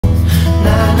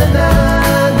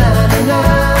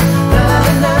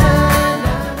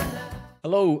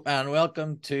Hello and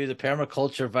welcome to the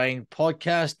Permaculture Vine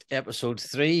podcast, episode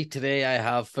 3. Today I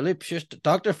have Philipp Schuster,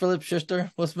 Dr. Philipp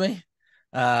Schuster with me.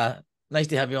 Nice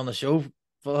to have you on the show,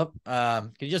 Philipp.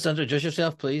 Can you just introduce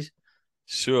yourself, please?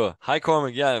 Sure. Hi,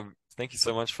 Cormac. Yeah, thank you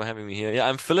so much for having me here. Yeah,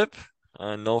 I'm Philipp.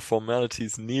 No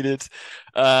formalities needed.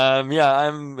 I'm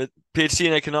a PhD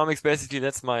in economics. Basically,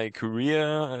 that's my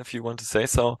career, if you want to say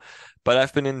so. But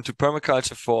I've been into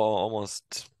permaculture for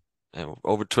almost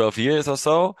over 12 years or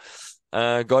so.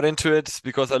 Got into it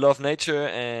because I love nature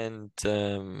and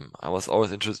I was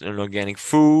always interested in organic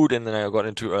food. And then I got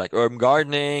into like urban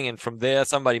gardening. And from there,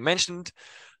 somebody mentioned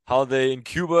how they in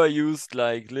Cuba used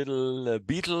like little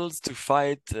beetles to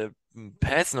fight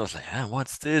pests. And I was like,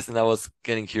 what's this? And I was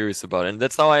getting curious about it. And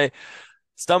that's how I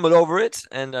stumbled over it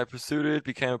and I pursued it,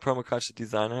 became a permaculture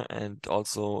designer and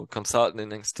also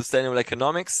consultant in sustainable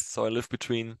economics. So I live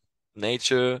between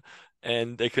nature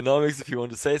and economics, if you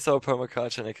want to say so,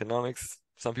 permaculture and economics.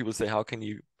 Some people say, how can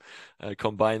you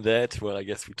combine that? Well, I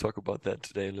guess we talk about that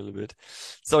today a little bit.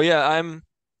 So yeah, I'm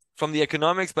from the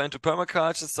economics but into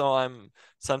permaculture, so I'm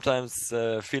sometimes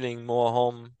feeling more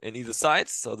home in either side.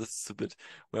 So this is a bit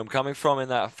where I'm coming from,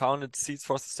 and I founded Seeds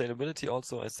for Sustainability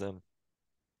also as a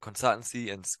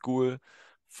consultancy and school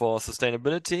for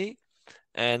sustainability.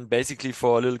 And basically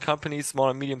for little companies, small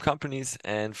and medium companies,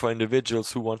 and for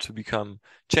individuals who want to become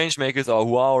change makers or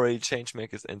who are already change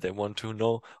makers and they want to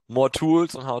know more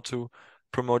tools on how to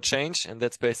promote change. And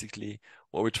that's basically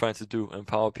what we're trying to do,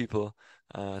 empower people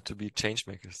to be change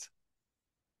makers.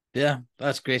 Yeah,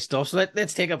 that's great stuff. So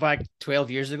let's take it back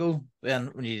 12 years ago. Then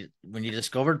when you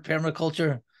discovered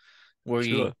permaculture, were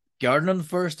you Sure. gardening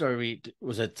first, or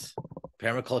was it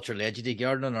permaculture led you to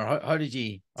gardening, or how did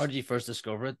you first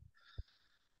discover it?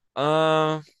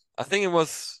 I think it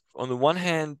was on the one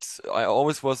hand, I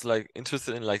always was like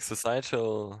interested in like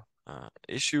societal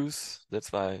issues.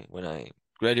 That's why when I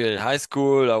graduated high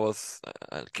school,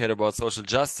 I cared about social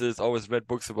justice, always read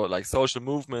books about like social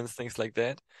movements, things like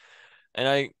that. And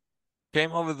I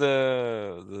came over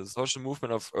the social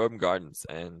movement of urban gardens,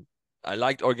 and I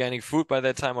liked organic food by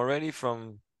that time already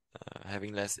from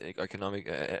having less economic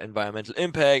environmental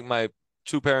impact. My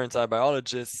two parents are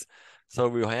biologists, so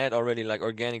we had already like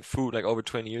organic food like over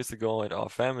 20 years ago at our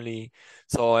family.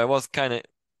 So I was kind of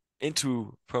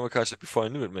into permaculture before I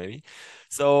knew it, maybe.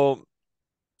 So,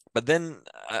 but then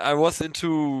I was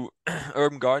into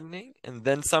urban gardening, and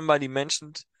then somebody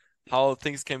mentioned how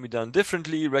things can be done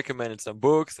differently, recommended some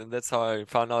books, and that's how I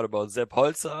found out about Sepp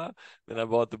Holzer. Then I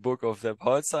bought the book of Sepp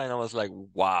Holzer, and I was like,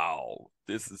 wow,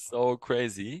 this is so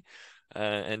crazy.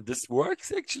 And this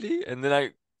works actually. And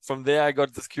then from there, I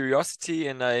got this curiosity,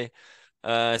 and I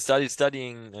started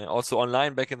studying also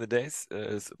online back in the days,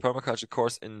 a permaculture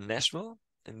course in Nashville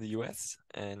in the US,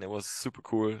 and it was super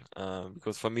cool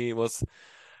because for me it was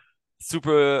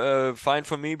super fine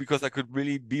for me because I could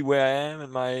really be where I am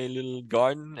in my little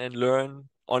garden and learn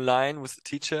online with the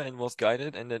teacher and was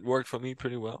guided, and it worked for me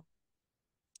pretty well.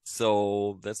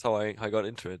 So that's how I got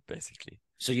into it basically.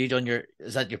 So you done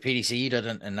is that your PDC you did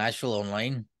in Nashville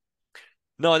online,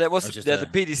 No, or just the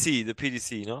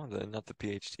PDC, no, not the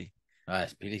PhD.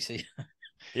 it's PDC?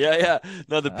 Yeah, yeah.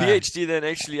 No, the Ah, PhD then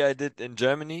actually I did in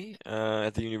Germany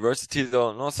at the university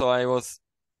though. No, so I was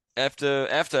after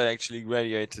I actually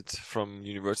graduated from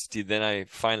university, then I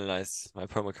finalized my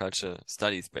permaculture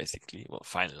studies basically. Well,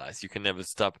 finalized. You can never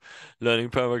stop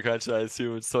learning permaculture. I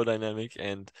assume it's so dynamic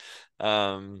and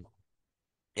um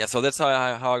yeah, so that's how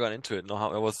I got into it. No,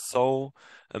 how I was so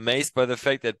amazed by the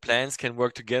fact that plants can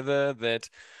work together, that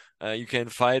you can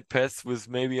fight pests with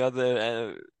maybe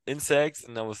other insects,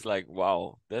 and I was like,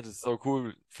 wow, that is so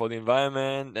cool for the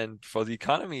environment and for the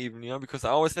economy even, because I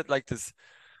always had like this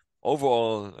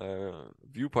overall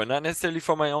viewpoint, not necessarily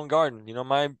for my own garden.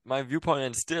 My viewpoint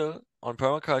and still on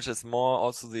permaculture is more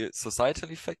also the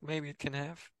societal effect maybe it can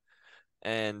have.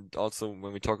 And also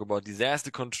when we talk about disaster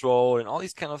control and all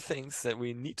these kind of things that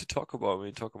we need to talk about when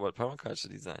we talk about permaculture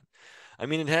design. I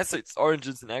mean, it has its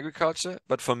origins in agriculture,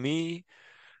 but for me,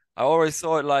 I always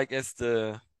saw it like as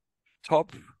the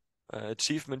top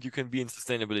achievement you can be in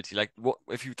sustainability. Like, what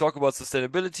if you talk about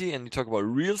sustainability and you talk about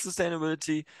real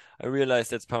sustainability, I realize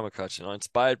that's permaculture,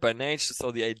 inspired by nature. So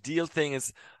the ideal thing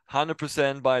is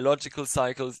 100% biological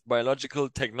cycles, biological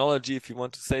technology, if you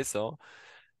want to say so.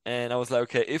 And I was like,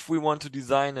 okay, if we want to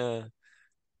design a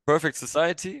perfect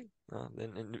society,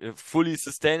 then in a fully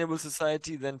sustainable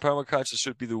society, then permaculture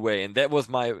should be the way. And that was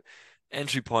my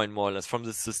entry point, more or less. From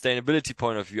the sustainability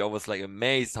point of view, I was like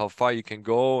amazed how far you can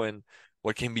go and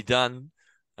what can be done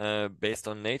based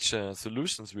on nature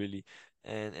solutions, really.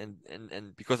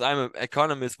 And because I'm an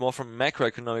economist more from a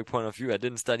macroeconomic point of view, I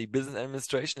didn't study business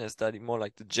administration. I studied more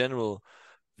like the general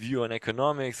view on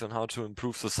economics, on how to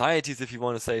improve societies, if you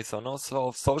want to say so, not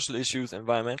solve social issues,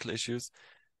 environmental issues.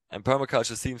 And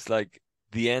permaculture seems like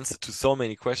the answer to so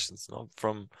many questions, no?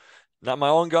 From not my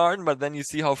own garden, but then you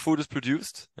see how food is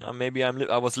produced. Maybe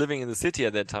I was living in the city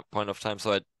at that point of time,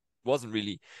 so I wasn't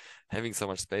really having so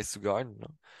much space to garden,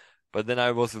 no? But then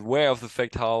I was aware of the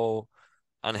fact how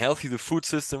unhealthy the food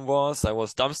system was. I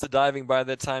was dumpster diving by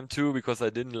that time too, because I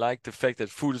didn't like the fact that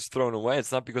food is thrown away.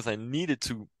 It's not because I needed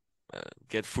to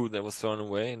get food that was thrown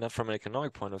away, not from an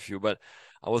economic point of view, but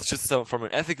I was just from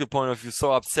an ethical point of view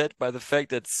so upset by the fact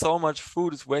that so much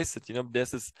food is wasted.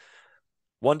 There's this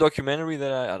one documentary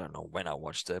that I don't know when I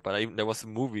watched it, but there was a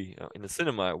movie in the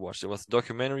cinema I watched. There was a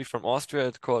documentary from Austria.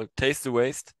 It's called Taste the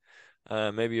Waste.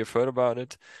 Maybe you've heard about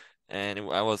it. And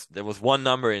there was one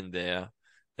number in there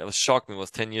that was shocked me. It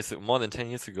was more than 10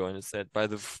 years ago, and it said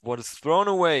what is thrown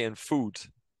away in food,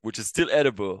 which is still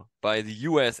edible, by the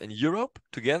US and Europe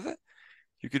together,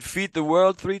 you could feed the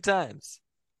world 3 times.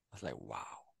 I was like, wow,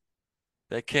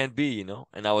 that can't be,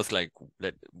 And I was like,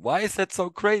 why is that so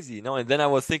crazy, And then I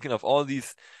was thinking of all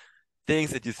these things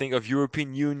that you think of: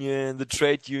 European Union, the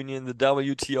trade union, the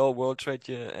WTO, World Trade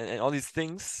Union, and all these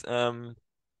things,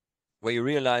 where you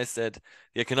realize that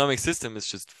the economic system is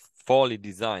just poorly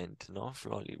designed,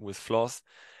 with flaws.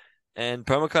 And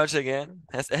permaculture, again,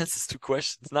 has answers to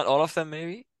questions. Not all of them,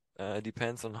 maybe.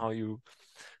 Depends on how you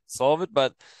solve it,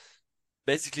 but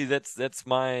basically that's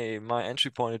my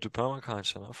entry point into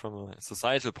permaculture, from a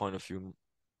societal point of view,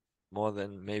 more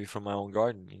than maybe from my own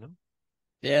garden.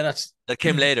 Yeah, that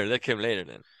came later. That came later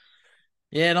then.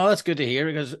 Yeah, no, that's good to hear,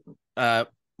 because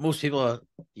most people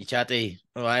you chat to,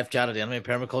 I've chatted to anyway,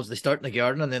 permaculture, they start in the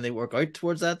garden and then they work out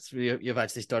towards that. So you've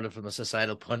actually started from a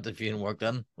societal point of view and worked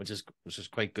in, which is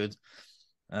quite good.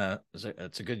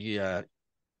 It's a good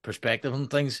perspective on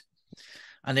things.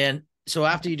 And then, so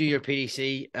after you do your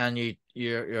PDC and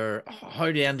you're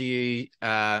how then do you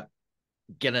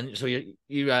get in? So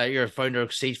you're a founder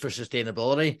of Seeds for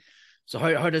Sustainability. So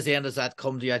how does that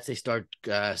come? Do you actually start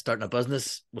starting a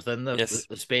business within Yes.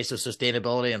 the space of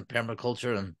sustainability and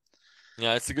permaculture? And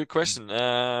yeah, it's a good question.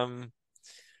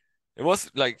 It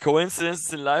was like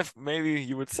coincidence in life, maybe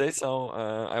you would say so.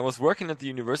 I was working at the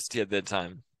university at that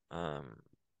time,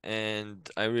 and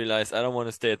I realized I don't want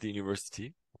to stay at the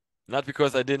university. Not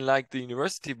because I didn't like the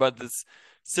university, but this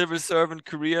civil servant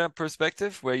career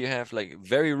perspective, where you have like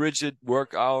very rigid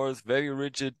work hours, very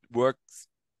rigid work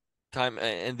time,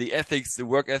 and the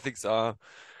work ethics are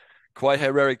quite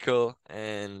hierarchical.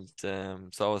 And so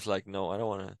I was like, no, I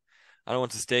don't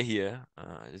want to stay here.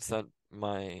 It's not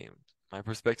my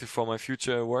perspective for my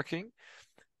future working.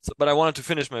 So, but I wanted to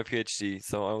finish my PhD,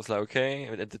 so I was like, okay.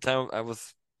 At the time, I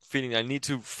was feeling I need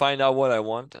to find out what I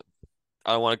want.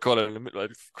 I don't want to call it a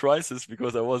midlife crisis,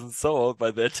 because I wasn't so old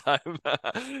by that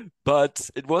time. But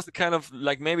it was kind of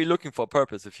like maybe looking for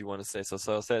purpose, if you want to say so.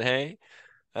 So I said, hey,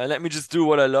 let me just do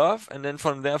what I love, and then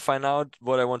from there find out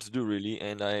what I want to do, really.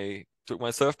 And I took my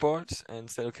surfboard and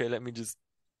said, okay, let me just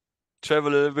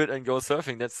travel a little bit and go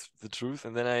surfing. That's the truth.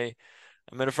 And then I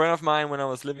met a friend of mine when I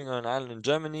was living on an island in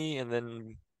Germany, and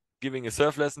then giving a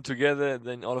surf lesson together. And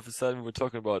then all of a sudden we were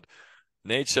talking about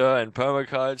nature and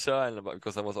permaculture, and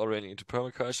because I was already into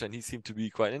permaculture and he seemed to be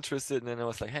quite interested. And then I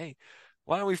was like, hey,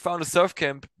 why don't we found a surf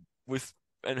camp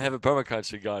and have a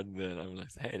permaculture garden there? And I'm like,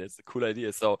 hey, that's a cool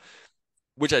idea. So,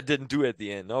 which I didn't do at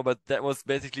the end, no, but that was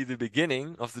basically the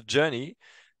beginning of the journey.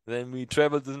 Then we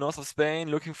traveled to the north of Spain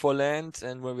looking for land,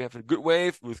 and where we have a good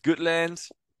wave with good land.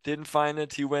 Didn't find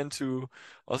it. He went to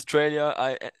Australia.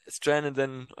 I stranded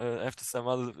then after some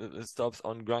other stops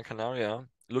on Gran Canaria,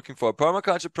 looking for a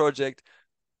permaculture project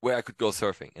where I could go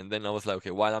surfing. And then I was like,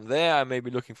 okay, while I'm there, I may be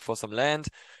looking for some land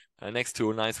next to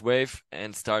a nice wave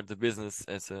and start the business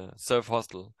as a surf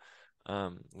hostel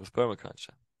with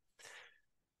permaculture.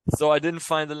 So I didn't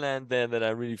find the land there that I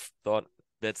really thought.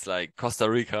 That's like Costa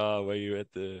Rica, where you're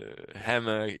at the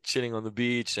hammer, chilling on the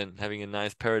beach and having a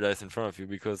nice paradise in front of you,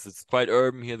 because it's quite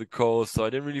urban here, the coast. So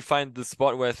I didn't really find the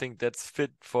spot where I think that's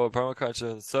fit for a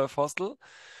permaculture surf hostel.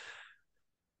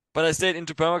 But I stayed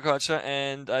into permaculture,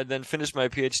 and I then finished my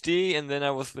PhD, and then I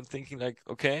was thinking like,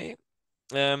 okay,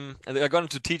 and I got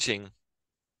into teaching,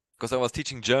 because I was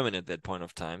teaching German at that point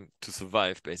of time to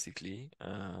survive, basically.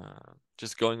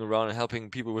 Just going around and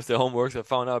helping people with their homework. I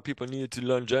found out people needed to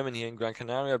learn German here in Gran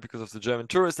Canaria because of the German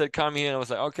tourists that come here. And I was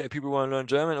like, okay, people want to learn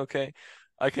German. Okay,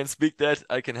 I can speak that.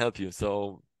 I can help you.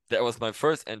 So that was my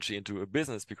first entry into a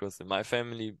business, because in my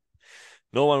family,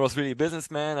 no one was really a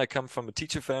businessman. I come from a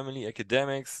teacher family,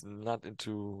 academics, not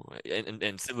into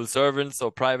and civil servants,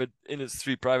 so private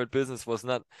industry, private business was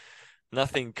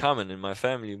nothing common in my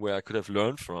family where I could have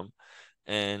learned from.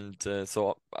 And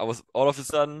so I was all of a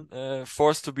sudden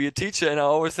forced to be a teacher, and I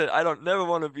always said I don't never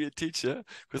want to be a teacher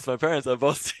because my parents are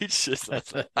both teachers. I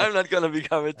was like, I'm not gonna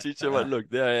become a teacher, but look,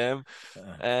 there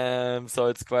I am. So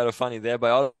it's quite a funny there.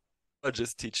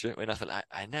 Biologist teacher, and I thought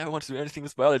I never want to do anything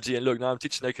with biology, and look, now I'm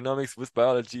teaching economics with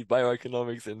biology,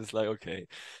 bioeconomics, and it's like, okay,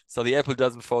 so the apple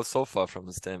doesn't fall so far from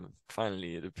the stem.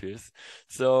 Finally, it appears.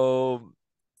 So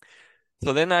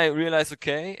then I realized,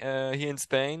 okay, here in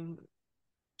Spain,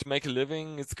 to make a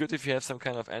living, it's good if you have some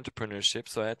kind of entrepreneurship.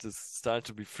 So I had to start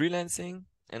to be freelancing.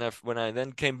 And when I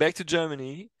then came back to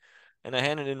Germany and I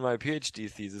handed in my PhD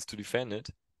thesis to defend it,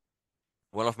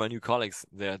 one of my new colleagues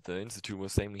there at the institute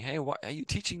was saying to me, "Hey, what are you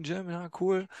teaching German? Ah,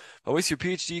 cool. But with your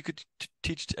PhD, you could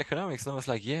teach economics." And I was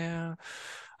like, "Yeah,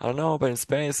 I don't know, but in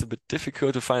Spain it's a bit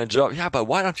difficult to find a job." "Yeah, but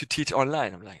why don't you teach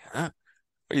online?" I'm like, "Huh?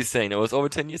 What are you saying? That was over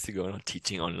 10 years ago, not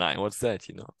teaching online. What's that,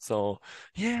 you know?" So,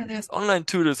 yeah, there's online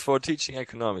tutors for teaching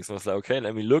economics. I was like, okay,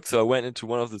 let me look. So I went into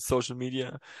one of the social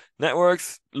media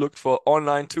networks, looked for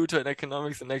online tutor in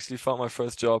economics, and actually found my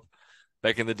first job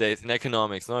back in the days in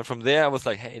economics. And from there, I was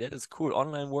like, hey, that is cool.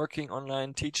 Online working,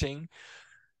 online teaching.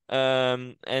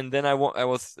 And then I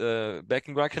was back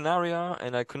in Gran Canaria,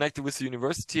 and I connected with the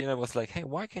university, and I was like, hey,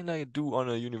 why can't I do on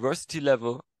a university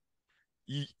level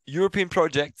European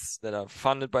projects that are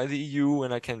funded by the EU,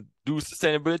 and I can do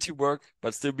sustainability work,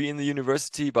 but still be in the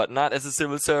university, but not as a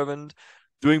civil servant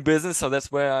doing business. So that's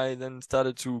where I then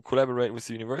started to collaborate with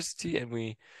the university, and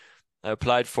we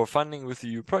applied for funding with the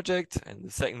EU project. And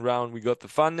the second round, we got the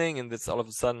funding, and that's all of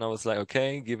a sudden I was like,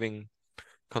 okay, giving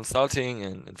consulting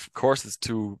and courses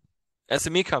to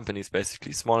SME companies,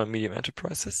 basically small and medium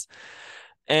enterprises.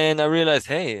 And I realized,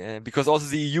 hey, because also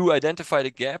the EU identified a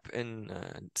gap in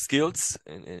skills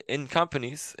in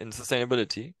companies in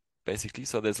sustainability, basically.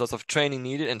 So there's lots of training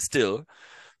needed, and still.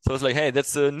 So it's like, hey,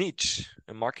 that's a niche,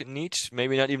 a market niche.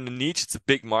 Maybe not even a niche, it's a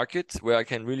big market where I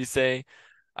can really say,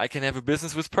 I can have a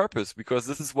business with purpose because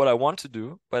this is what I want to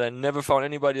do. But I never found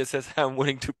anybody that says, I'm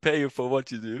willing to pay you for what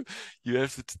you do. You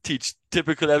have to teach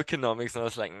typical economics. And I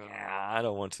was like, nah, I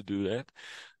don't want to do that.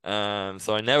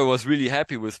 So I never was really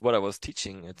happy with what I was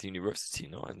teaching at the university, you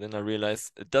know. And then I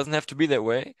realized it doesn't have to be that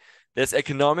way. There's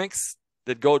economics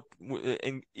that go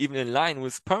even in line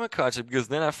with permaculture, because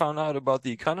then I found out about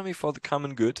the economy for the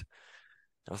common good.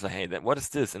 I was like, hey, what is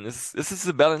this? And this is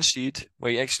a balance sheet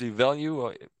where you actually value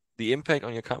or the impact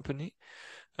on your company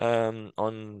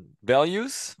on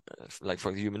values, like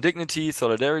for human dignity,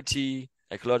 solidarity,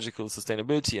 ecological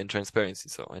sustainability, and transparency.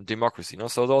 So, and democracy, you know.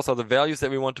 So those are the values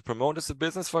that we want to promote as a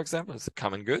business, for example. It's a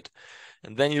common good.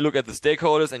 And then you look at the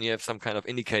stakeholders and you have some kind of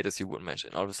indicators you would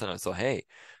mention. All of a sudden I saw, hey,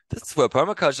 this is where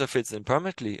permaculture fits in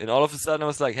permanently. And all of a sudden I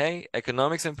was like, hey,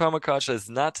 economics and permaculture is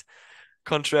not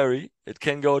contrary. It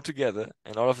can go together.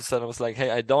 And all of a sudden I was like,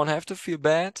 hey, I don't have to feel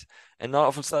bad. And now all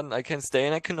of a sudden I can stay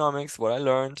in economics, what I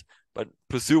learned, but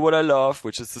pursue what I love,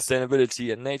 which is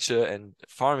sustainability and nature and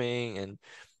farming and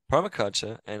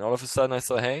permaculture. And all of a sudden I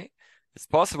saw, hey, it's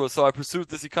possible. So I pursued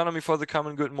this economy for the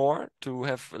common good more to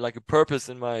have like a purpose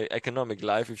in my economic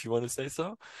life, if you want to say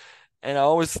so. And I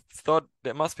always thought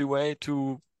there must be a way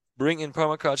to bring in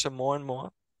permaculture more and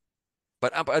more.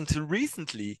 But up until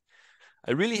recently,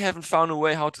 I really haven't found a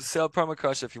way how to sell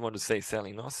permaculture, if you want to say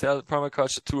selling, no? Sell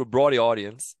permaculture to a broader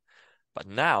audience. But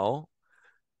now,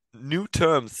 new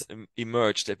terms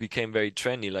emerged that became very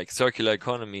trendy, like circular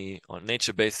economy or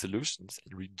nature-based solutions,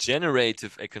 and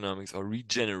regenerative economics or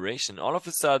regeneration. All of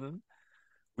a sudden,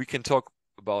 we can talk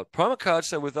about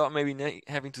permaculture without maybe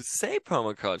having to say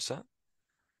permaculture,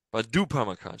 but do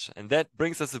permaculture. And that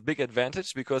brings us a big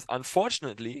advantage because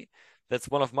unfortunately, that's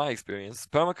one of my experience.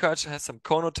 Permaculture has some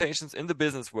connotations in the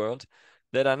business world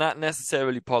that are not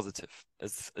necessarily positive.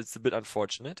 It's a bit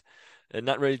unfortunate and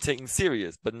not really taken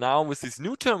serious. But now with these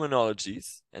new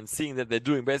terminologies and seeing that they're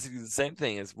doing basically the same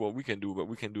thing as what we can do, but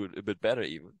we can do it a bit better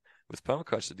even with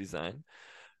permaculture design.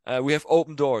 We have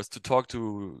open doors to talk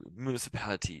to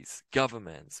municipalities,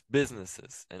 governments,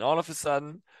 businesses, and all of a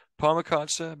sudden,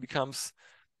 permaculture becomes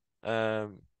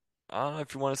I don't know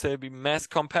if you want to say be mass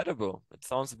compatible. It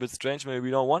sounds a bit strange. Maybe we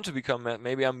don't want to become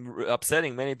maybe I'm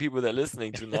upsetting many people that are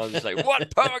listening to now. It's like, what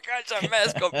permaculture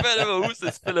mass compatible? Who's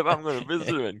this Philip? I'm gonna visit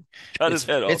him and cut his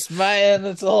head off. It's mine.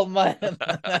 It's all mine.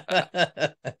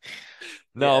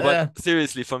 No, Yeah. but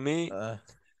seriously, for me,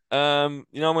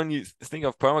 when you think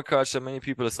of permaculture, many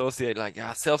people associate like,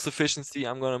 yeah, self-sufficiency.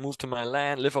 I'm gonna move to my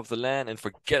land, live off the land, and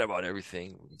forget about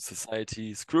everything.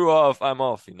 Society, screw off, I'm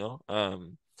off.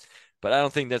 But I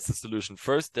don't think that's the solution.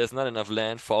 First, there's not enough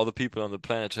land for all the people on the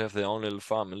planet to have their own little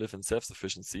farm and live in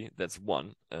self-sufficiency. That's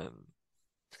one.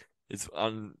 It's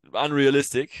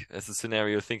unrealistic as a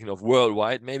scenario thinking of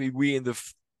worldwide. Maybe we in the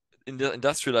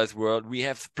industrialized world, we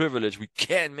have the privilege. We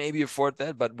can maybe afford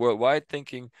that, but worldwide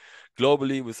thinking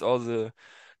globally with all the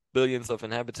billions of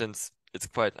inhabitants, it's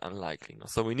quite unlikely.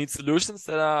 So we need solutions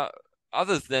that are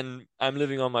other than I'm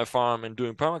living on my farm and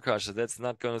doing permaculture. That's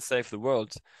not going to save the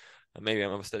world. Maybe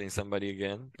I'm upsetting somebody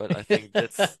again, but I think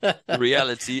that's the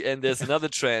reality. And there's another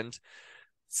trend.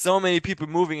 So many people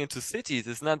moving into cities.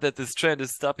 It's not that this trend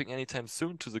is stopping anytime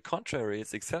soon. To the contrary,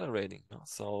 it's accelerating.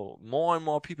 So more and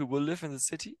more people will live in the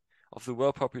city of the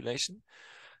world population.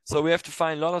 So we have to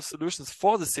find a lot of solutions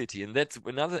for the city. And that's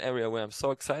another area where I'm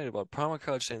so excited about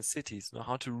permaculture and cities,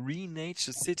 how to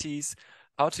re-nature cities,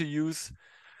 how to use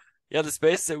the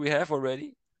space that we have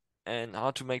already and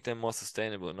how to make them more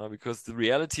sustainable. Because the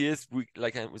reality is,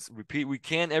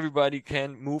 everybody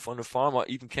can move on a farm or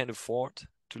even can afford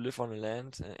to live on the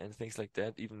land and things like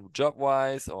that, even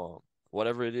job-wise or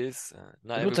whatever it is.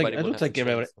 Not everybody will have the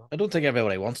chance. I don't think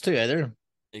everybody wants to either.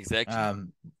 Exactly.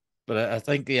 But I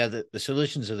think the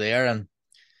solutions are there, and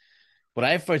what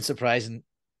I found surprising,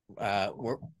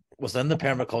 within the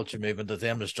permaculture movement, the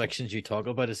them restrictions you talk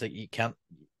about is that you can't,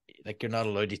 like, you're not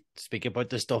allowed to speak about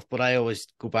this stuff. But I always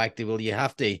go back to, well, you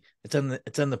have to. It's in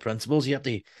the principles. You have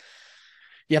to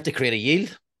create a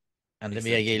yield, and to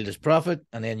me, a yield is profit,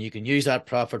 and then you can use that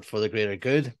profit for the greater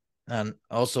good. And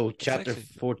also, chapter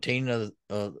 14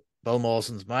 of Bill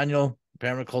Mawson's manual,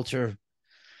 permaculture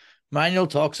manual,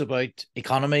 talks about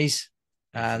economies,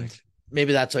 and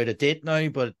maybe that's out of date now.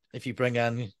 But if you bring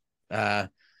in the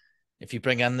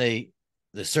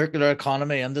circular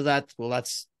economy into that, well,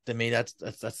 that's, to me, that's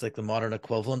like the modern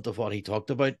equivalent of what he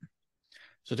talked about.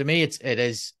 So to me, it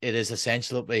is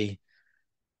essential that we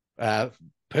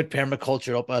put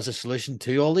permaculture up as a solution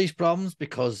to all these problems,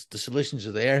 because the solutions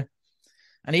are there,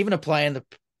 and even applying the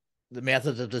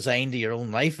method of design to your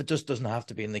own life. It just doesn't have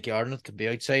to be in the garden. It can be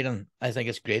outside, and I think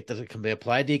it's great that it can be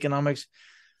applied to economics.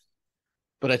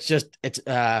 But what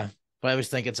I always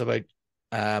think it's about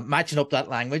matching up that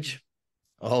language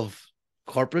of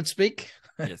corporate speak.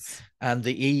 Yes. And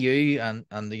the EU and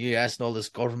the US and all this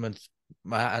government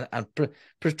and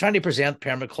trying to present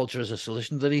permaculture as a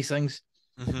solution to these things,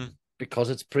 because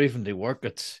it's proven to work.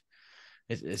 It's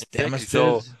demonstrated.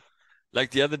 So,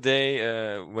 like the other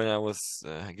day, when I was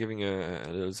giving a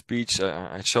little speech,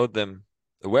 I showed them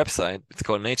a website. It's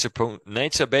called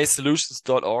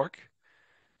naturebasedsolutions.org.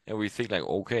 And we think like,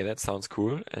 okay, that sounds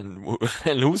cool. And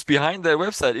and who's behind that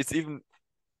website? It's even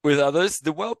with others,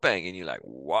 the World Bank. And you're like,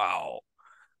 wow,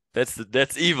 that's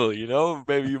evil,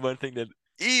 Maybe you might think that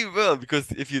evil,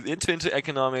 because if you're into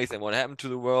economics and what happened to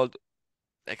the world,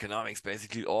 economics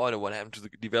basically, or what happened to the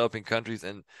developing countries,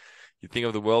 and you think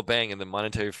of the World Bank and the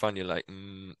Monetary Fund, you're like,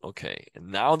 okay. And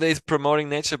nowadays promoting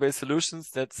nature-based solutions,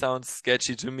 that sounds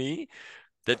sketchy to me.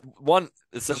 That one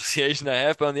association I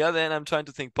have, but on the other hand, I'm trying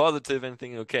to think positive and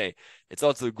thinking, okay, it's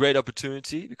also a great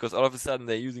opportunity, because all of a sudden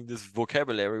they're using this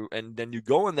vocabulary, and then you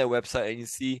go on their website and you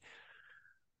see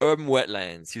urban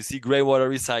wetlands, you see gray water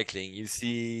recycling, you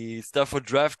see stuff for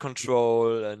draft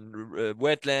control and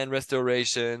wetland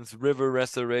restorations, river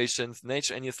restorations,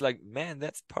 nature, and it's like, man,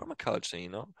 that's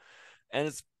permaculture, and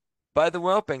it's by the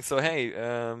World Bank. So hey,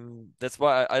 that's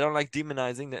why I don't like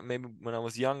demonizing that. Maybe when I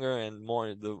was younger and more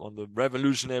on the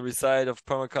revolutionary side of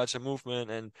permaculture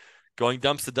movement and going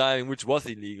dumpster diving, which was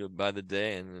illegal by the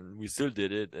day, and we still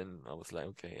did it, and I was like,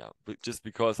 okay, yeah, but just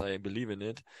because I believe in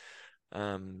it.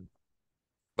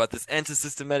 But this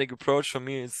anti-systematic approach for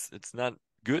me it's not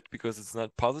good, because it's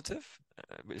not positive,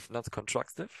 if not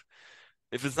constructive.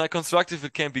 If it's not constructive,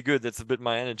 it can't be good. That's a bit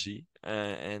my energy.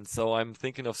 And so I'm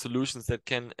thinking of solutions that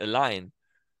can align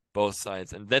both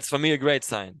sides. And that's for me a great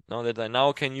sign. Now that I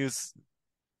now can use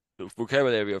the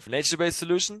vocabulary of nature-based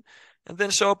solution and then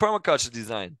show a permaculture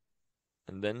design.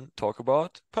 And then talk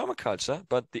about permaculture.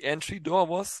 But the entry door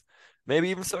was maybe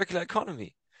even circular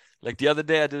economy. Like the other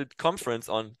day I did a conference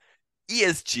on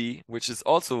ESG, which is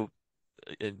also,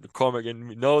 Cormac and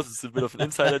me knows it's a bit of an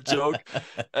insider joke.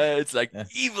 It's like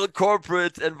evil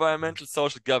corporate environmental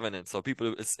social governance. So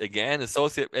people again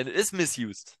associate, and it is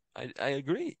misused. I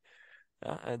agree.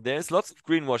 And there's lots of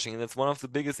greenwashing, and that's one of the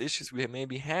biggest issues we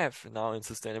maybe have now in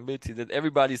sustainability, that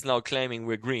everybody's now claiming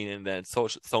we're green, and that so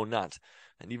not.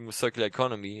 And even with circular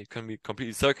economy, it can be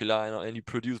completely circular, and you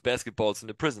produce basketballs in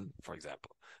the prison, for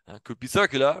example. Could be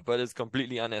circular, but it's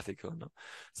completely unethical. No?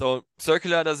 So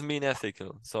circular doesn't mean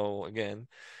ethical. So again,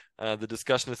 the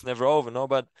discussion is never over. No,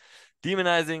 but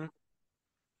demonizing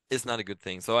is not a good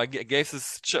thing. So I gave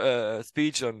this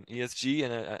speech on ESG,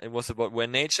 and it was about where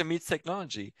nature meets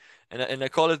technology, and I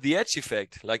call it the edge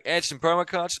effect, like edge in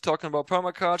permaculture, talking about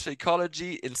permaculture,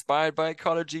 ecology, inspired by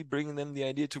ecology, bringing them the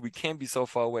idea to we can't be so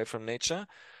far away from nature,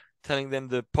 telling them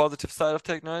the positive side of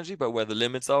technology, but where the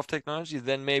limits are of technology,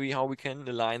 then maybe how we can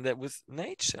align that with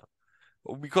nature.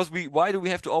 Because why do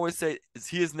we have to always say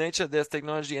here's nature, there's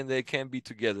technology, and they can be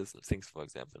together? Things, for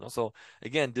example. So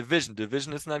again,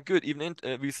 division is not good. Even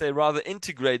we say rather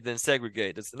integrate than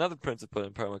segregate. It's another principle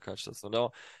in permaculture. So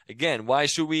now, again, why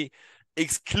should we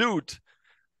exclude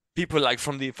people like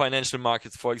from the financial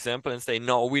markets, for example, and say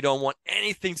no, we don't want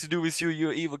anything to do with you,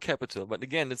 you're evil capital? But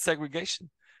again, it's segregation.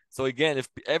 So again, if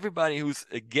everybody who's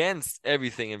against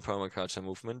everything in permaculture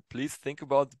movement, please think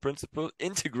about the principle,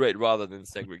 integrate rather than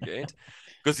segregate,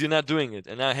 because you're not doing it.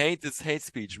 And I hate this hate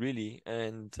speech, really.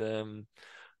 And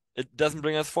it doesn't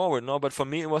bring us forward, no? But for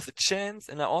me, it was a chance.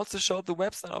 And I also showed the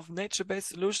website of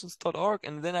naturebasedsolutions.org.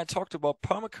 And then I talked about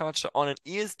permaculture on an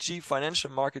ESG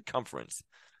financial market conference.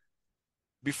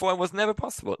 Before it was never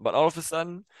possible. But all of a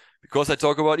sudden, because I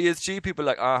talk about ESG, people are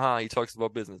like, aha, he talks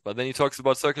about business. But then he talks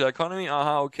about circular economy,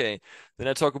 aha, okay. Then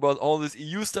I talk about all this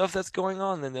EU stuff that's going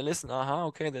on, then they listen, aha,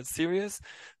 okay, that's serious.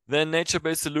 Then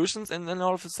nature-based solutions, and then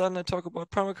all of a sudden I talk about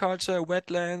permaculture,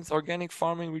 wetlands, organic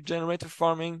farming, regenerative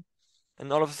farming,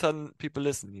 and all of a sudden people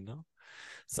listen, you know?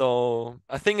 So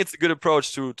I think it's a good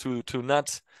approach to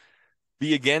not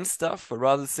be against stuff, but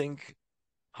rather think,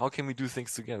 how can we do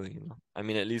things together, you know? I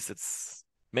mean, at least it's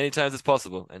many times it's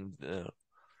possible, and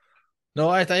No,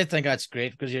 I think that's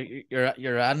great because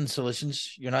you're adding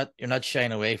solutions. You're not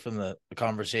shying away from the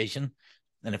conversation.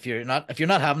 And if you're not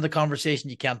having the conversation,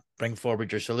 you can't bring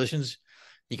forward your solutions.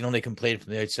 You can only complain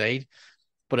from the outside.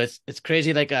 But it's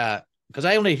crazy, like because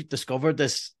I only discovered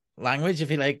this language, if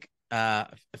you like, a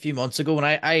few months ago when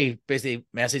I basically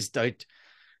messaged out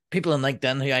people on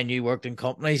LinkedIn who I knew worked in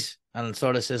companies and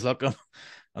sort of says, look,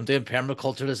 I'm doing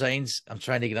permaculture designs. I'm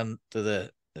trying to get into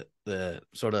the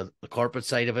sort of the corporate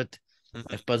side of it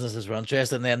if businesses were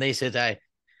interested. And then they said, I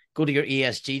go to your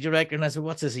ESG director. And I said,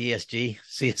 what's this ESG?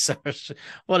 CSR?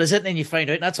 What is it? And then you find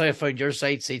out. And that's how I found your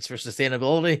site, Seats for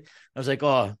Sustainability. I was like,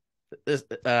 oh, this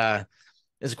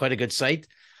is quite a good site.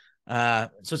 So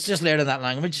it's just learning that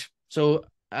language. So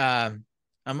I'm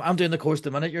doing the course at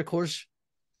the minute, your course,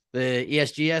 the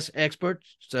ESG expert.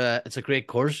 It's a great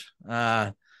course.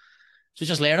 So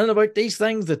just learning about these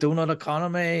things, the donut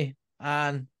economy,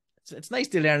 and it's nice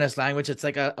to learn this language. It's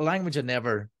like a language I've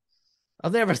never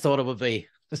thought it would be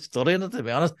studying it, to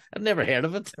be honest. I'd never heard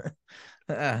of it.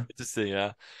 good to see,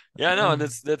 yeah. Yeah, no,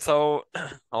 that's how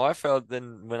how I felt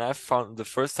then when I found the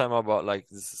first time about like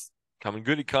this common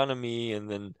good economy, and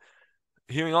then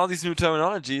hearing all these new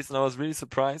terminologies, and I was really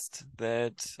surprised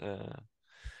that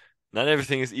not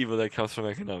everything is evil that comes from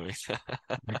economics.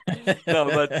 No,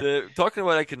 but talking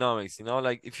about economics, you know,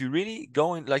 like if you really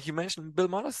go in, like you mentioned Bill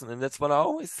Mollison, and that's what I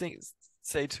always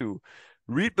say too.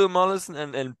 Read Bill Mollison,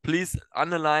 and please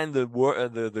underline the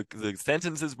word the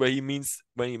sentences where he means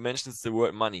when he mentions the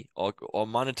word money or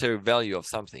monetary value of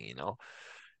something, you know.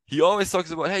 He always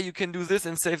talks about, hey, you can do this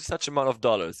and save such amount of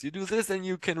dollars. You do this and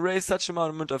you can raise such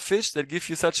amount of fish that give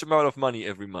you such amount of money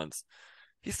every month.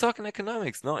 He's talking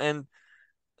economics, no? And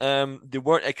the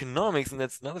word economics, and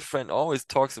that's another friend always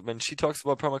talks when she talks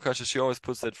about permaculture, she always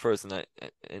puts that first, and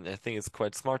I think it's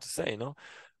quite smart to say, you know,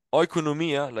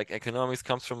 oikonomia, like economics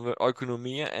comes from the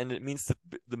oikonomia, and it means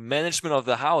the management of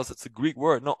the house. It's a Greek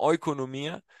word, no,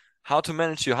 oikonomia, how to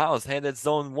manage your house. Hey, that's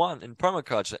zone one in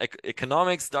permaculture.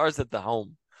 Economics starts at the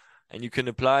home, and you can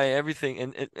apply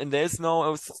everything, and there's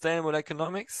no sustainable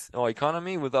economics or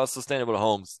economy without sustainable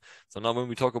homes. So now when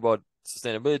we talk about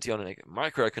sustainability on a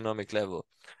microeconomic level,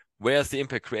 where's the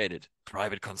impact created?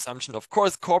 Private consumption, of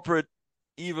course, corporate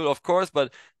evil, of course,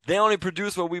 but they only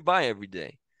produce what we buy every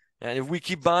day. And if we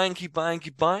keep buying,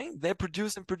 they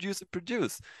produce and produce and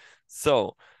produce.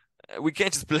 So we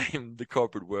can't just blame the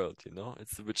corporate world, you know,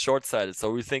 it's a bit short-sighted.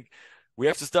 So we think we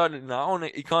have to start in our own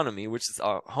economy, which is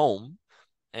our home.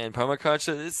 And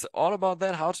permaculture is all about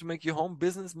that, how to make your home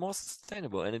business more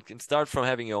sustainable. And it can start from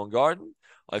having your own garden,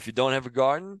 or if you don't have a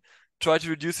garden, try to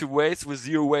reduce your waste with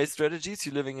zero waste strategies.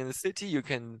 You're living in the city, you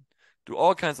can do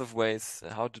all kinds of ways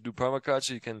how to do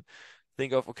permaculture. You can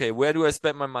think of, okay, where do I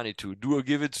spend my money to? Do I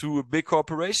give it to a big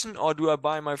corporation, or do I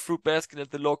buy my fruit basket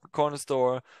at the local corner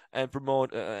store and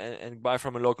promote and buy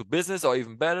from a local business? Or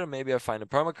even better, maybe I find a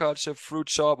permaculture fruit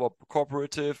shop or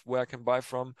cooperative where I can buy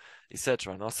from,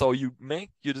 etc. No? So you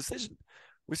make your decision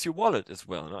with your wallet as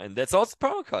well. No? And that's also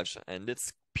permaculture, and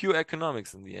it's pure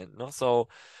economics in the end. No? So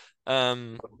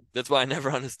That's why I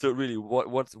never understood really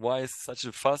why is such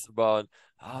a fuss about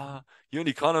you're an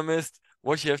economist,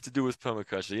 what you have to do with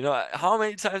permaculture. You know, how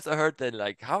many times I heard that,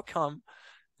 like, how come?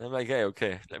 And I'm like, hey,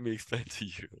 okay, let me explain to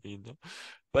you, you know.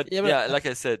 But Yeah, yeah, but like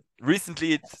I said,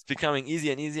 recently it's becoming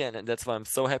easier and easier, and that's why I'm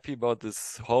so happy about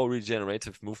this whole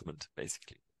regenerative movement,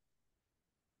 basically.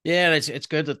 yeah, it's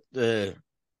good that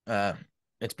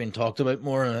it's been talked about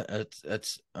more, and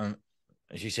it's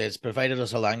as you say, it's provided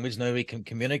us a language now we can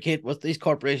communicate with these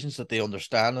corporations that they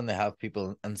understand and they have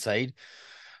people inside.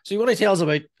 So you want to tell us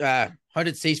about how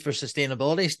did Seeds for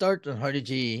Sustainability start, and how did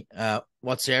you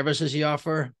what services you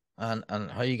offer,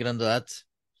 and how you get into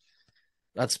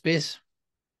that space?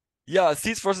 Yeah,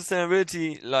 Seeds for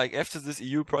Sustainability, like after this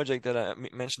EU project that I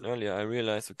mentioned earlier, I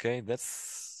realized, okay,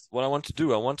 that's what I want to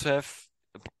do. I want to have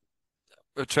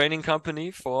a training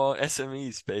company for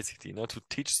SMEs, basically, you know, to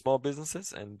teach small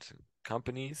businesses and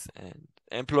companies and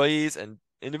employees and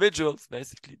individuals,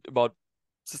 basically, about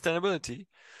sustainability,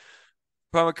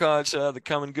 permaculture, the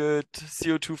common good,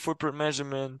 CO2 footprint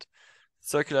measurement,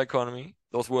 circular economy.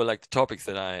 Those were like the topics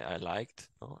that I liked,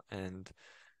 you know? And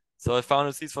so I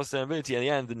founded Seeds for Sustainability, and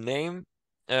yeah, and the name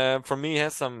for me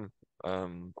has some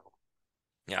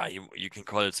yeah, you can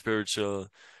call it spiritual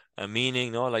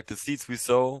meaning, no? Like the seeds we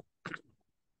sow,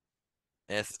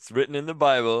 as it's written in the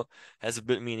Bible, has a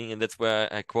big meaning, and that's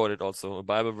where I quoted also a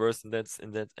Bible verse, and that's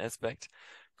in that aspect.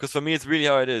 Because for me, it's really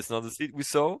how it is. Now, the seed we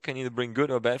sow can either bring good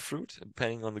or bad fruit,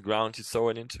 depending on the ground you sow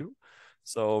it into.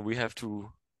 So we have to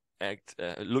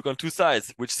look on two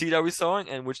sides. Which seed are we sowing,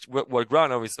 and what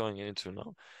ground are we sowing it into?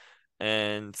 No.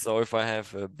 And so if I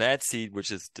have a bad seed,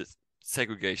 which is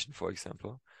segregation, for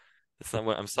example, that's not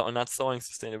what I'm not sowing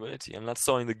sustainability. I'm not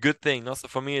sowing the good thing. No, so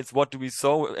for me, it's what do we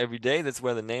sow every day? That's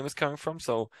where the name is coming from.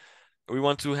 So we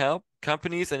want to help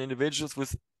companies and individuals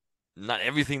with not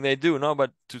everything they do, no,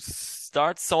 but to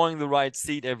start sowing the right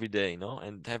seed every day, no,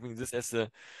 and having this as a,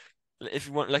 if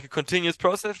you want, like a continuous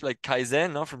process, like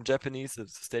Kaizen, no, from Japanese,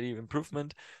 it's a steady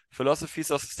improvement philosophy.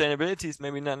 So sustainability is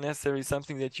maybe not necessarily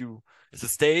something that it's a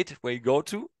state where you go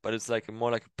to, but it's like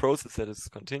more like a process that is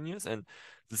continuous, and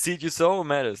the seed you sow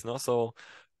matters, no? So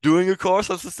doing a course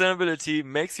on sustainability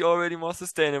makes you already more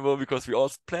sustainable because we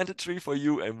also plant a tree for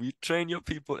you and we train your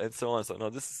people and so on. So no,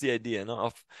 this is the idea, no,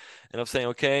 of saying,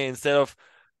 okay, instead of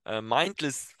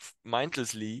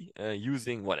mindlessly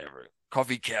using whatever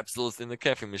coffee capsules in the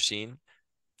coffee machine,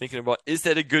 thinking about is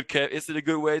that a is it a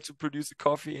good way to produce a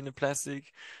coffee in a plastic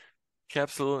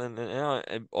capsule,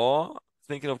 and or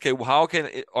thinking, okay, well, how can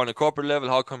it, on a corporate level,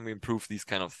 how can we improve these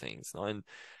kind of things, no? And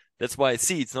that's why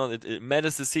seeds, no, it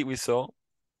matters the seed we sow,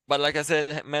 but like I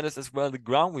said, it matters as well the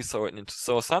ground we sow it into.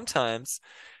 So sometimes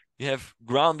you have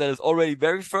ground that is already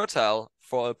very fertile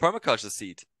for a permaculture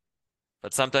seed,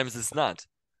 but sometimes it's not.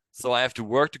 So I have to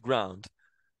work the ground,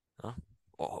 huh?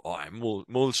 Or I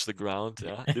mulch the ground,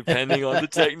 yeah, depending on the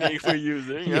technique we're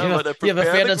using, yeah. But I You've prepare the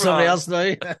offended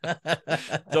somebody ground. else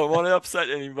now. Don't want to upset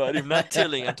anybody. I'm not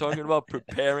tilling. I'm talking about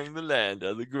preparing the land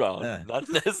and the ground, not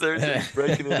necessarily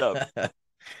breaking it up.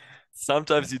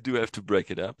 Sometimes you do have to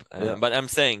break it up, Yeah. but I'm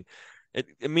saying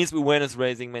it means awareness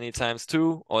raising many times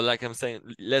too. Or like I'm saying,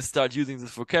 let's start using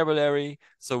this vocabulary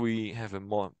so we have a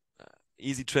more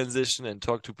easy transition and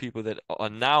talk to people that are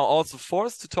now also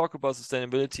forced to talk about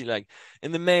sustainability. Like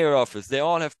in the mayor office, they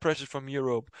all have pressure from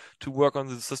Europe to work on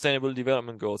the sustainable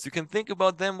development goals. You can think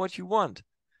about them what you want.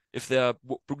 If they are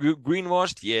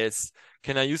greenwashed, yes.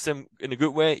 Can I use them in a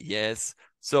good way? Yes.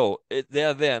 So they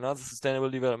are there, not the sustainable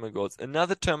development goals.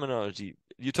 Another terminology.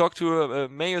 You talk to a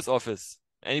mayor's office,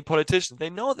 any politician, they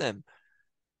know them.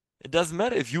 It doesn't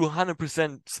matter if you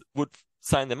 100% would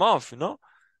sign them off, you know?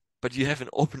 But you have an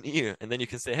open ear, and then you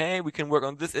can say, hey, we can work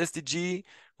on this SDG,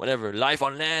 whatever, life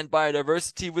on land,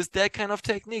 biodiversity, with that kind of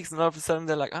techniques. And all of a sudden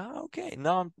they're like, okay,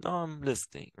 now I'm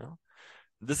listening. You know?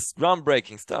 This is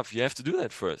groundbreaking stuff. You have to do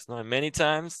that first. No? And many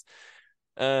times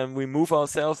we move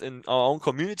ourselves in our own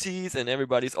communities and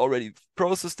everybody's already pro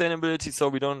sustainability, so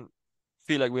we don't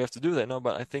feel like we have to do that. No,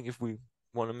 but I think if we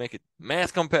want to make it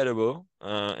mass compatible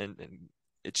and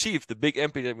achieve the big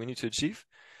impact that we need to achieve,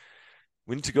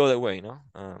 we need to go that way, you know?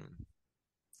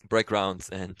 Break grounds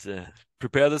and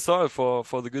prepare the soil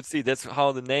for the good seed. That's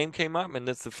how the name came up, and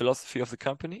that's the philosophy of the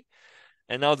company.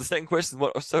 And now the second question: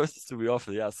 what services do we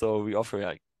offer? Yeah, so we offer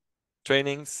like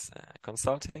trainings,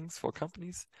 consultings for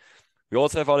companies. We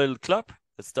also have our little club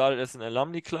that started as an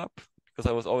alumni club because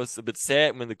I was always a bit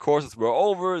sad when the courses were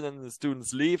over, then the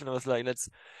students leave, and I was like, let's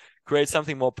create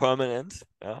something more permanent,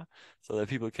 yeah, so that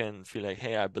people can feel like,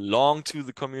 hey, I belong to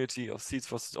the community of Seeds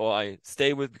for, or I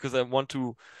stay with because I want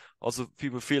to also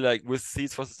people feel like with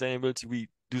Seeds for Sustainability, we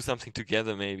do something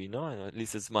together, maybe, no? And at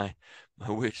least it's my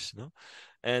wish, no?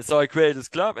 And so I created this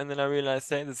club, and then I realized,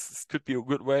 hey, this could be a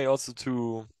good way also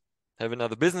to have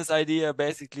another business idea,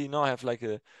 basically. No, I have like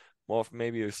a more of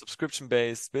maybe a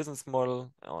subscription-based business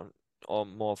model, or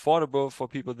more affordable for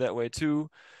people that way too.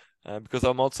 Because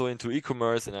I'm also into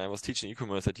e-commerce, and I was teaching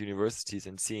e-commerce at universities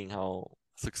and seeing how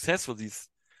successful these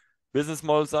business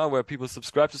models are, where people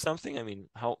subscribe to something. I mean,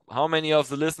 how many of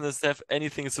the listeners have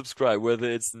anything subscribed, whether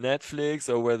it's Netflix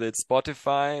or whether it's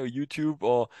Spotify or YouTube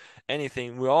or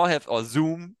anything? We all have our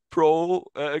Zoom Pro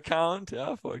account,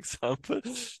 yeah, for example.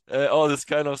 All this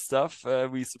kind of stuff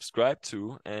we subscribe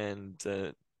to, and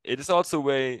it is also a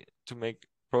way to make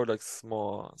products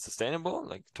more sustainable,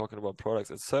 like talking about products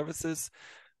and services.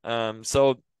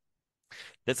 So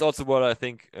that's also what I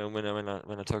think when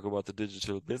I talk about the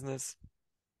digital business.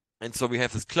 And so we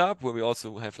have this club where we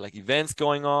also have like events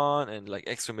going on and like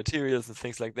extra materials and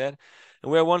things like that.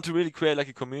 And where I want to really create like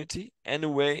a community and a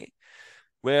way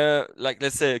where, like,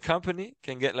 let's say a company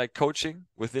can get like coaching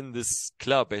within this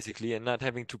club basically, and not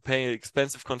having to pay an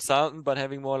expensive consultant, but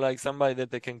having more like somebody that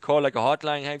they can call, like a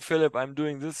hotline. Hey, Philip, I'm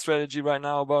doing this strategy right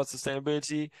now about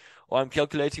sustainability, or I'm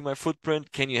calculating my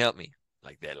footprint. Can you help me?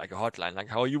 Like that, like a hotline, like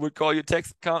how you would call your tax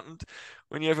accountant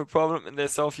when you have a problem and they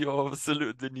solve your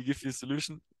solution, then you give you a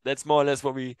solution. That's more or less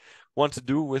what we want to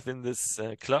do within this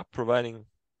club, providing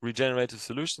regenerative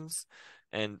solutions,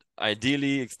 and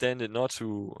ideally extend it not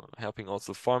to helping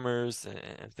also farmers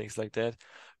and things like that.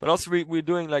 But also we're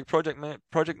doing like project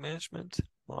management.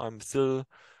 Well, I'm still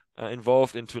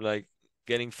involved into like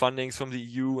getting fundings from the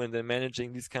EU and then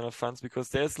managing these kind of funds, because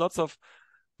there's lots of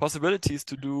possibilities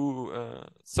to do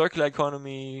circular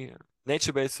economy,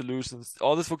 nature-based solutions,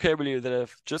 all this vocabulary that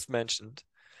I've just mentioned.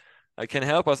 Can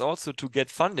help us also to get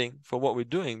funding for what we're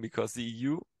doing, because the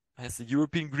EU has the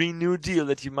European Green New Deal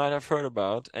that you might have heard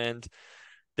about, and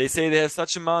they say there's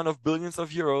such amount of billions of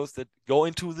euros that go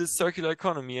into this circular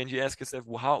economy, and you ask yourself,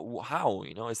 well, how?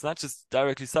 It's not just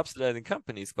directly subsidizing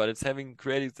companies, but it's having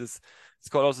created this. It's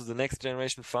called also the Next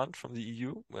Generation Fund from the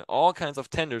EU, where all kinds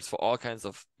of tenders for all kinds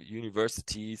of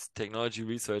universities, technology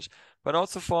research, but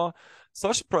also for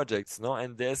social projects, no?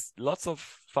 And there's lots of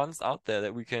funds out there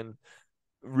that we can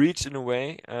reach in a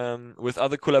way, with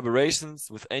other collaborations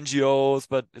with NGOs,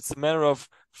 but it's a matter of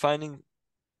finding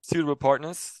suitable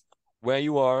partners where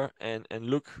you are, and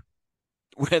look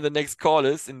where the next call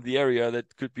is in the area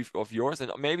that could be of yours,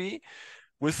 and maybe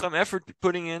with some effort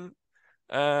putting in,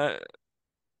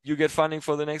 you get funding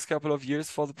for the next couple of years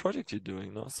for the project you're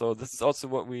doing. No, so this is also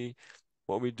what we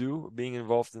do, being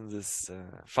involved in this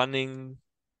funding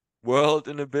world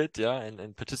in a bit, yeah,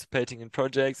 and participating in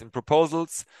projects and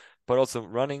proposals, but also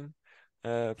running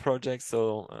projects.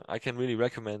 So I can really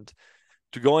recommend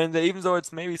to go in there, even though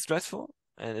it's maybe stressful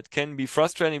and it can be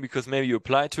frustrating, because maybe you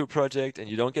apply to a project and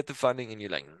you don't get the funding and you're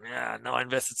like, yeah, now I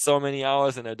invested so many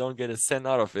hours and I don't get a cent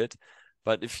out of it.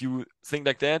 But if you think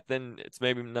like that, then it's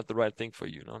maybe not the right thing for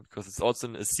you, no? Because it's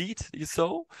also a seed you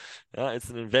sow. Yeah, it's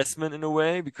an investment in a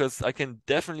way, because I can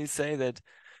definitely say that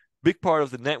big part of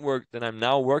the network that I'm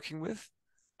now working with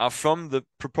are from the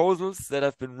proposals that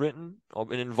have been written or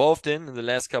been involved in the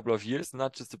last couple of years,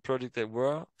 not just the project that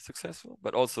were successful,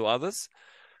 but also others.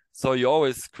 So you're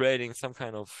always creating some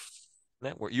kind of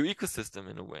network, your ecosystem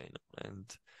in a way.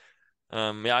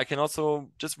 And yeah, I can also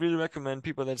just really recommend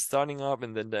people that are starting up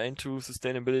and then they're into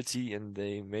sustainability and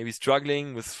they may be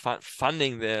struggling with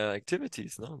funding their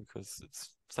activities, no? Because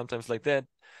it's sometimes like that.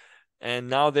 And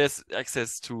now there's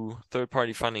access to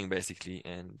third-party funding, basically,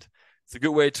 and it's a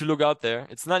good way to look out there.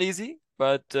 It's not easy,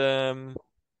 but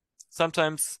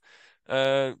sometimes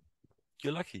you're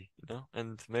lucky,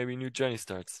 and maybe a new journey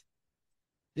starts.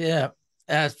 Yeah,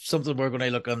 that's something we're going to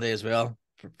look on there as well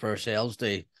for ourselves.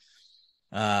 To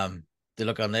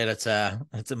look on there, it's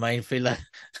a minefield.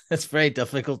 It's very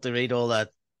difficult to read all that.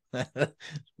 Yeah,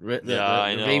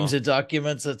 I The reams know. of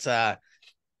documents. I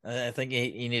think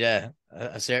you need a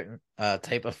certain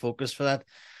type of focus for that.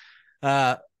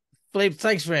 Uh, Philippe,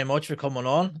 thanks very much for coming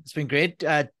on. It's been great. Do you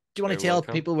want to Very tell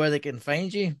welcome. people where they can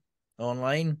find you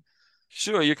online?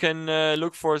 Sure, you can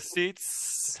look for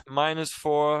seats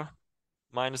 -4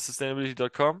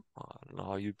 sustainability.com. I don't know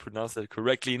how you pronounce that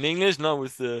correctly in English, not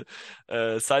with the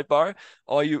sidebar.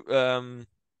 Or you can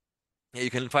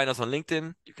find us on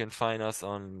LinkedIn. You can find us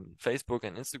on Facebook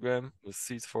and Instagram with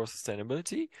Seeds for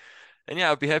Sustainability. And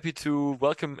yeah, I'd be happy to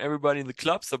welcome everybody in the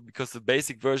club. So because the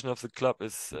basic version of the club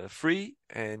is free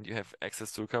and you have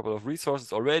access to a couple of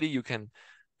resources already, you can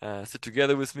sit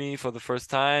together with me for the first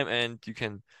time, and you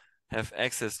can have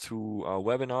access to our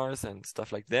webinars and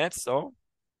stuff like that. So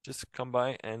just come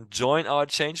by and join our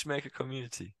Changemaker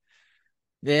community.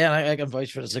 Yeah, and I can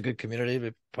vouch for it. It's a good community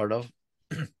to be part of.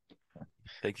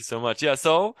 Thank you so much. Yeah,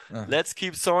 so Uh, let's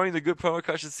keep sowing the good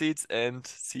permaculture seeds and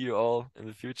see you all in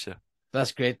the future.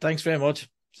 That's great. Thanks very much.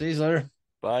 See you later.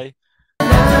 Bye.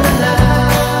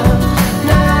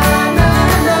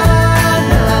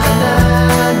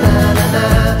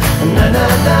 Na na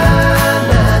na